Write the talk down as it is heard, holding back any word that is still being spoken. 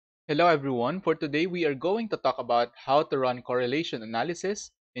Hello everyone. For today, we are going to talk about how to run correlation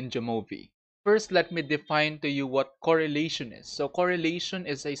analysis in jamovi. First, let me define to you what correlation is. So correlation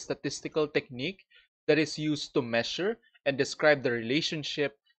is a statistical technique that is used to measure and describe the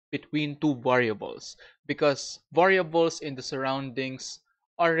relationship between two variables because variables in the surroundings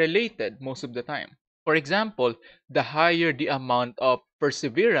are related most of the time. For example, the higher the amount of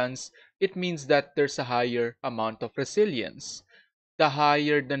perseverance, it means that there's a higher amount of resilience. The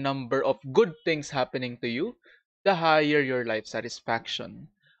higher the number of good things happening to you, the higher your life satisfaction.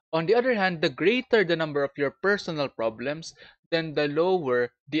 On the other hand, the greater the number of your personal problems, then the lower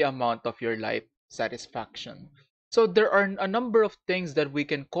the amount of your life satisfaction. So there are a number of things that we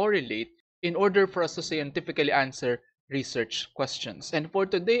can correlate in order for us to scientifically answer research questions. And for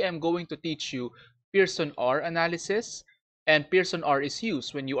today, I'm going to teach you Pearson-r analysis. And Pearson-r is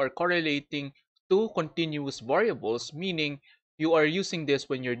used when you are correlating two continuous variables, meaning you are using this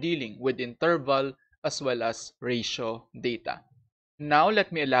when you're dealing with interval as well as ratio data. Now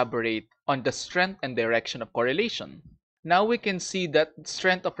let me elaborate on the strength and direction of correlation. Now we can see that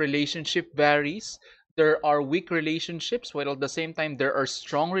strength of relationship varies. There are weak relationships, while at the same time there are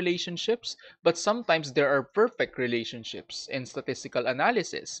strong relationships, but sometimes there are perfect relationships in statistical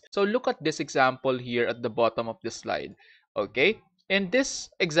analysis. So look at this example here at the bottom of the slide. Okay, in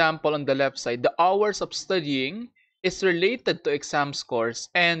this example on the left side, the hours of studying is related to exam scores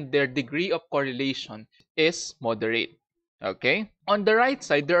and their degree of correlation is moderate. Okay? On the right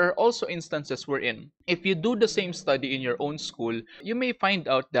side, there are also instances wherein if you do the same study in your own school, you may find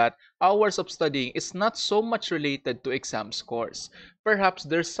out that hours of studying is not so much related to exam scores. Perhaps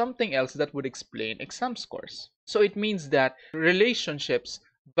there's something else that would explain exam scores. So it means that relationships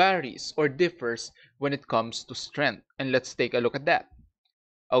varies or differs when it comes to strength. And let's take a look at that.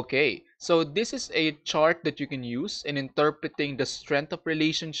 Okay, so this is a chart that you can use in interpreting the strength of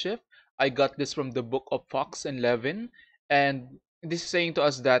relationship. I got this from the book of Fox and Levin, and this is saying to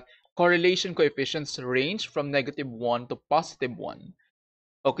us that correlation coefficients range from -1 to +1.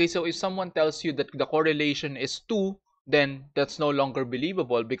 Okay, so if someone tells you that the correlation is 2, then that's no longer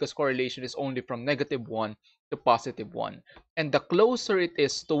believable because correlation is only from -1 to +1. And the closer it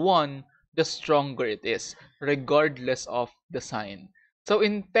is to 1, the stronger it is, regardless of the sign. So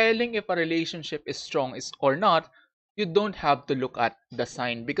in telling if a relationship is strong or not, you don't have to look at the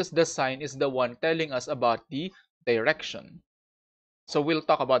sign because the sign is the one telling us about the direction. So we'll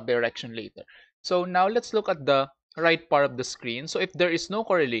talk about direction later. So now let's look at the right part of the screen. So if there is no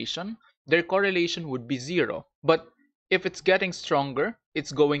correlation, their correlation would be 0. But if it's getting stronger,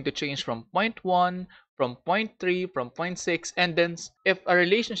 it's going to change from 0.1, from 0.3, from 0.6, and then if a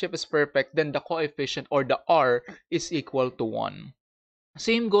relationship is perfect, then the coefficient or the R is equal to 1.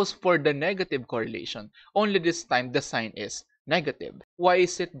 Same goes for the negative correlation, only this time the sign is negative. Why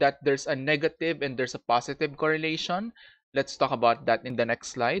is it that there's a negative and there's a positive correlation? Let's talk about that in the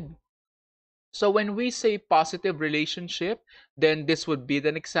next slide. So when we say positive relationship, then this would be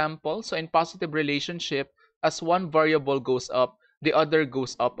an example. So in positive relationship, as one variable goes up, the other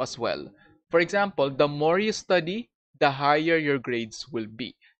goes up as well. For example, the more you study, the higher your grades will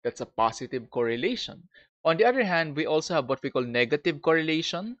be. That's a positive correlation. On the other hand, we also have what we call negative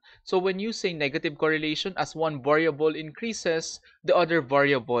correlation. So when you say negative correlation, as one variable increases, the other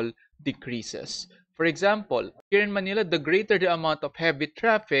variable decreases. For example, here in Manila, the greater the amount of heavy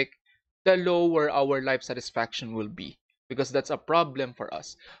traffic, the lower our life satisfaction will be because that's a problem for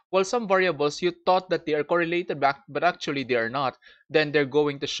us. While some variables you thought that they are correlated back, but actually they are not, then they're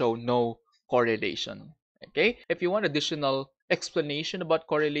going to show no correlation. Okay? If you want additional explanation about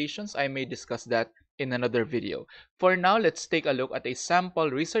correlations, I may discuss that in another video. For now, let's take a look at a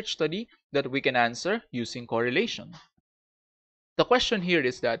sample research study that we can answer using correlation. The question here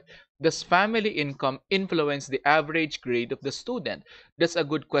is that, does family income influence the average grade of the student? That's a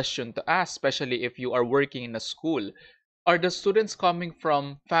good question to ask, especially if you are working in a school. Are the students coming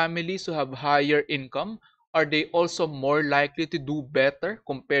from families who have higher income? Are they also more likely to do better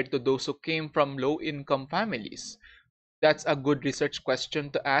compared to those who came from low-income families? That's a good research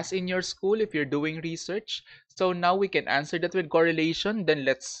question to ask in your school if you're doing research. So now we can answer that with correlation. Then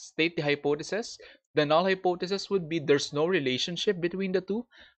let's state the hypothesis. The null hypothesis would be there's no relationship between the two,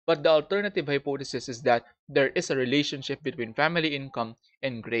 but the alternative hypothesis is that there is a relationship between family income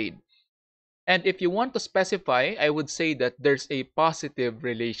and grade. And if you want to specify, I would say that there's a positive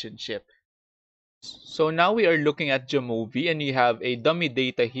relationship. So now we are looking at jamovi and you have a dummy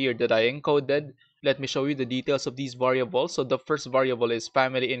data here that I encoded. Let me show you the details of these variables. So the first variable is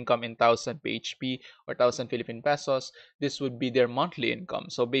family income in 1000 PHP or 1000 Philippine pesos. This would be their monthly income.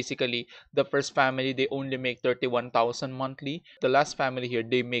 So basically, the first family, they only make 31,000 monthly. The last family here,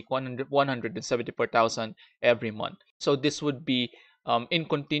 they make 174,000 every month. So this would be in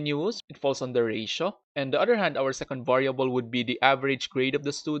continuous, it falls on the ratio. And the other hand, our second variable would be the average grade of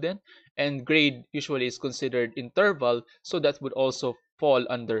the student. And grade usually is considered interval, so that would also fall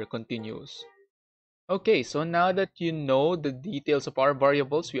under continuous. Okay, so now that you know the details of our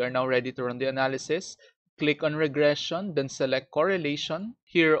variables, we are now ready to run the analysis. Click on regression, then select correlation.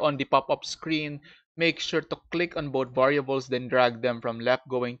 Here on the pop-up screen, make sure to click on both variables, then drag them from left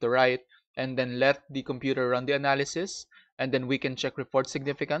going to right, and then let the computer run the analysis. And then we can check report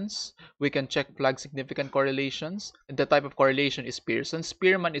significance. We can check flag significant correlations. And the type of correlation is Pearson.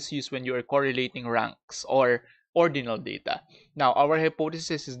 Spearman is used when you are correlating ranks or ordinal data. Now, our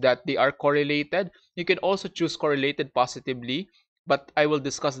hypothesis is that they are correlated. You can also choose correlated positively, but I will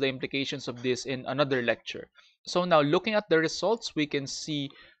discuss the implications of this in another lecture. So now, looking at the results, we can see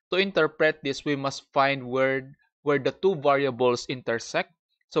to interpret this, we must find where the two variables intersect.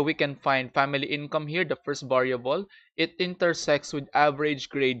 So we can find family income here, the first variable. It intersects with average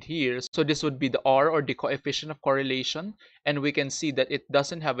grade here. So this would be the R, or the coefficient of correlation. And we can see that it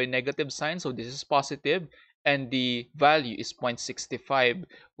doesn't have a negative sign, so this is positive. And the value is 0.65,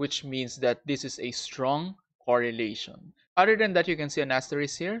 which means that this is a strong correlation. Other than that, you can see an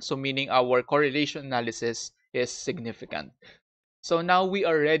asterisk here, so meaning our correlation analysis is significant. So now we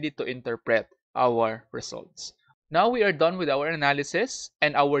are ready to interpret our results. Now we are done with our analysis,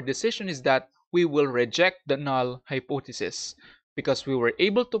 and our decision is that we will reject the null hypothesis because we were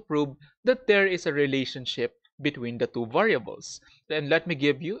able to prove that there is a relationship between the two variables. Then let me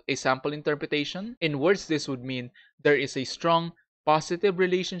give you a sample interpretation. In words, this would mean there is a strong positive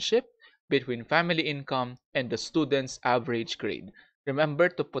relationship between family income and the student's average grade. Remember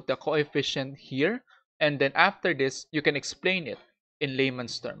to put the coefficient here, and then after this, you can explain it in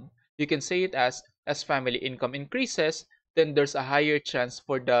layman's term. You can say it as family income increases, then there's a higher chance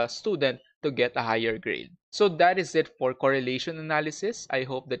for the student to get a higher grade. So that is it for correlation analysis. I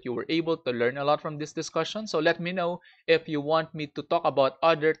hope that you were able to learn a lot from this discussion. So let me know if you want me to talk about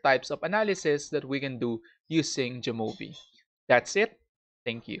other types of analysis that we can do using jamovi. That's it.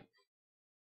 Thank you.